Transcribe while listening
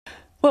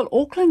Well,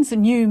 Auckland's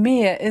new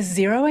mayor is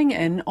zeroing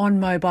in on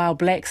mobile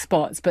black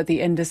spots, but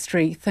the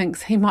industry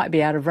thinks he might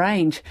be out of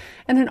range.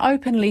 In an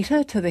open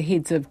letter to the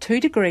heads of 2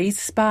 Degrees,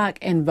 Spark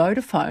and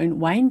Vodafone,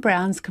 Wayne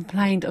Brown's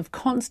complained of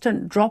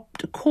constant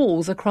dropped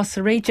calls across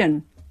the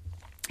region.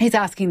 He's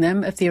asking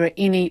them if there are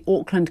any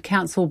Auckland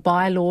Council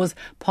bylaws,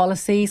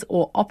 policies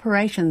or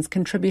operations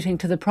contributing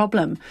to the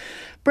problem.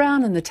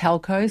 Brown and the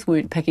telcos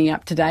weren't picking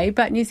up today,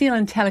 but New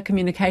Zealand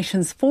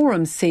Telecommunications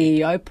Forum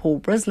CEO Paul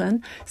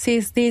Brislin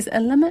says there's a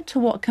limit to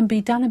what can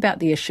be done about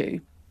the issue.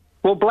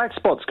 Well, black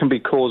spots can be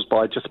caused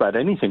by just about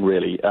anything,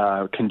 really.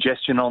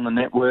 Congestion on the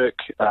network,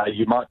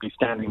 you might be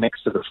standing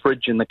next to the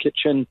fridge in the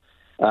kitchen.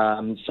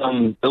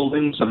 Some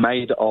buildings are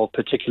made of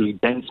particularly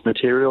dense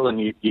material and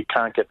you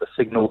can't get the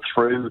signal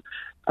through.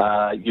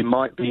 You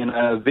might be in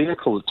a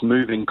vehicle that's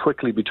moving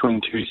quickly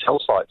between two cell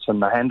sites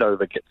and the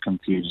handover gets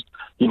confused.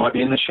 You might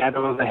be in the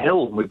shadow of a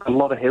hill. We've got a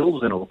lot of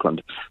hills in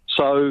Auckland.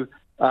 So,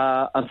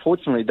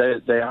 unfortunately,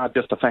 they are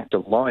just a fact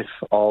of life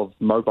of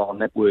mobile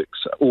networks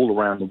all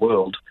around the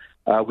world.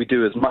 We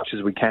do as much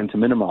as we can to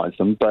minimise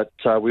them, but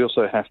we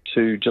also have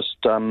to just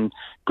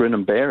grin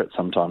and bear it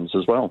sometimes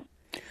as well.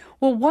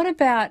 Well, what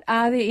about,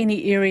 are there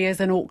any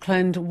areas in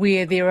Auckland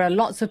where there are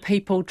lots of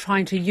people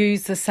trying to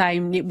use the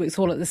same networks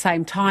all at the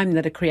same time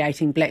that are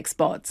creating black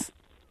spots?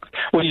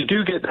 Well, you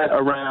do get that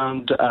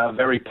around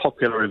very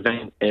popular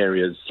event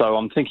areas. So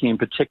I'm thinking in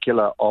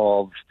particular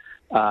of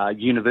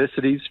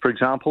universities, for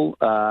example.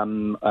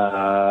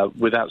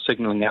 Without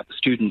signalling out the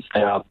students,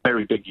 they are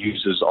very big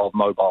users of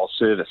mobile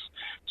service.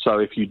 So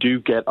if you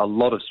do get a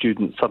lot of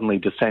students suddenly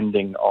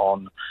descending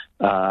on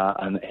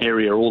an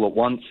area all at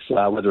once,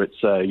 whether it's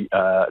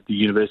the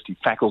university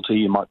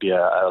faculty, it might be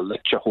a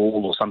lecture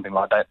hall or something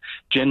like that,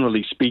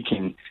 generally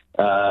speaking,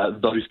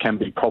 those can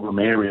be problem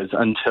areas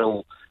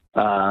until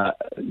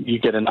you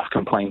get enough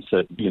complaints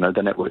that,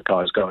 the network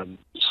guys go and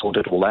sort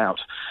it all out.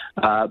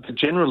 But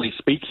generally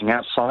speaking,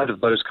 outside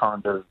of those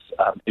kind of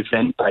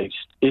event-based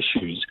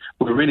issues,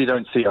 we really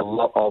don't see a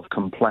lot of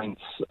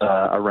complaints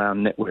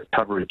around network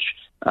coverage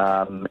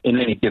in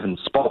any given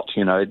spot.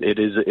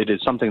 It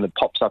is something that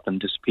pops up and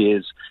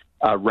disappears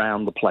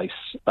around the place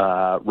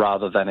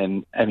rather than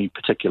in any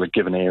particular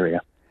given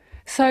area.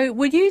 So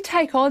would you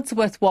take odds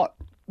with what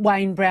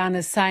Wayne Brown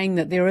is saying,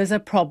 that there is a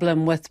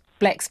problem with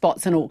black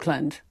spots in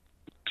Auckland?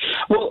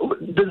 Well,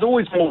 there's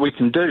always more we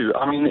can do.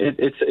 I mean,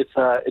 it's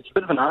a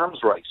bit of an arms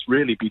race,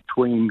 really,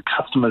 between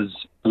customers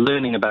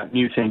learning about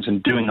new things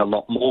and doing a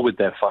lot more with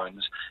their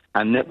phones,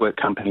 and network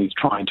companies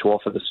trying to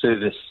offer the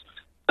service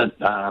that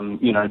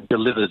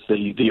delivers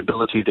the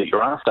ability that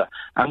you're after.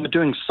 And we're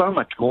doing so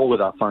much more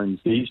with our phones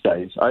these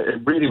days.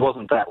 It really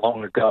wasn't that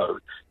long ago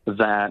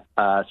that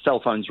cell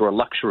phones were a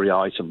luxury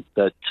item.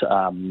 That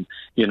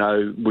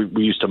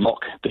we used to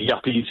mock the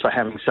yuppies for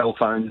having cell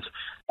phones.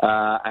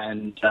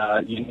 And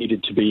you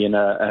needed to be in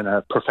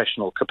a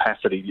professional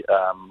capacity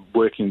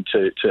working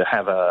to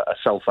have a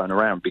cell phone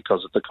around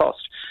because of the cost.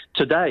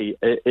 Today,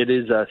 it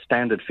is a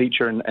standard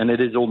feature and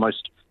it is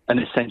almost an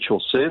essential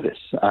service.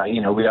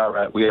 We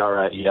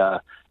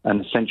are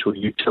an essential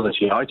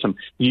utility item.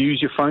 You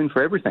use your phone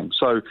for everything.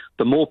 So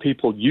the more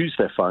people use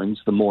their phones,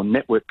 the more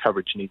network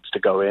coverage needs to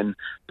go in.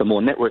 The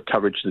more network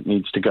coverage that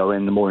needs to go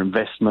in, the more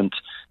investment.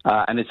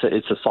 And it's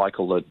a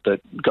cycle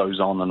that goes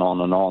on and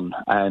on and on.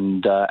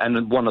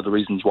 And one of the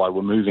reasons why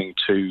we're moving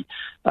to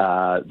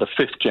the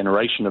fifth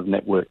generation of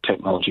network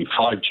technology,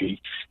 5G,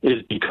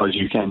 is because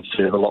you can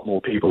serve a lot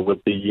more people with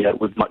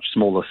much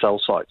smaller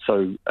cell sites.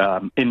 So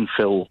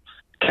infill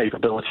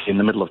capability in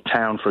the middle of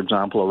town, for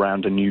example,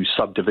 around a new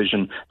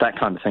subdivision, that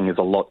kind of thing is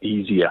a lot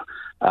easier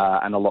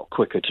and a lot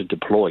quicker to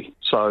deploy.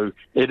 So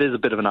it is a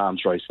bit of an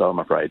arms race, though, I'm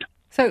afraid.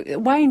 So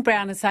Wayne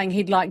Brown is saying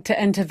he'd like to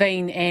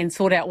intervene and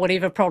sort out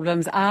whatever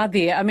problems are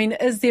there. I mean,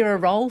 is there a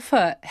role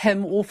for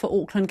him or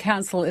for Auckland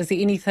Council? Is there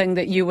anything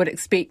that you would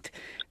expect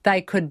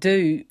they could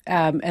do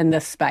in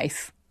this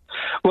space?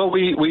 Well,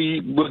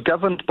 we were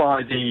governed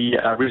by the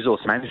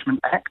Resource Management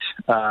Act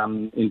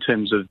in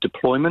terms of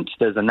deployment.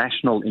 There's a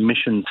national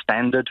emission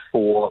standard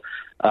for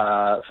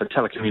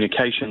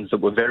telecommunications that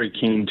we're very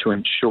keen to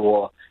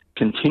ensure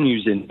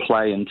continues in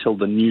play until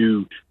the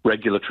new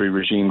regulatory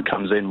regime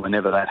comes in,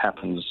 whenever that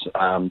happens,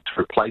 to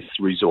replace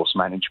the Resource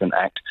Management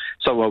Act.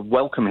 So I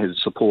welcome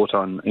his support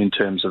in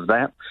terms of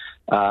that.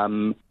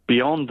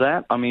 Beyond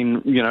that, I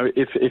mean,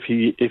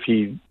 if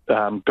he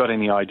got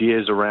any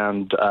ideas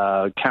around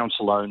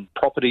council-owned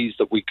properties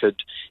that we could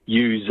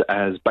use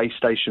as base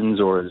stations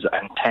or as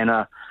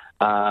antenna,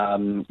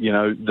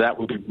 that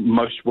would be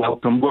most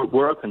welcome.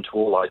 We're open to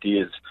all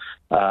ideas,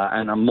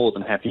 and I'm more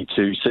than happy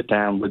to sit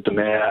down with the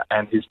Mayor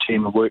and his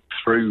team and work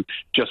through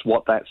just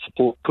what that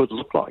support could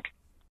look like.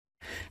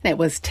 That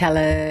was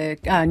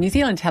New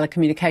Zealand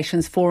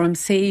Telecommunications Forum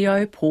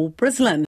CEO Paul Brislin.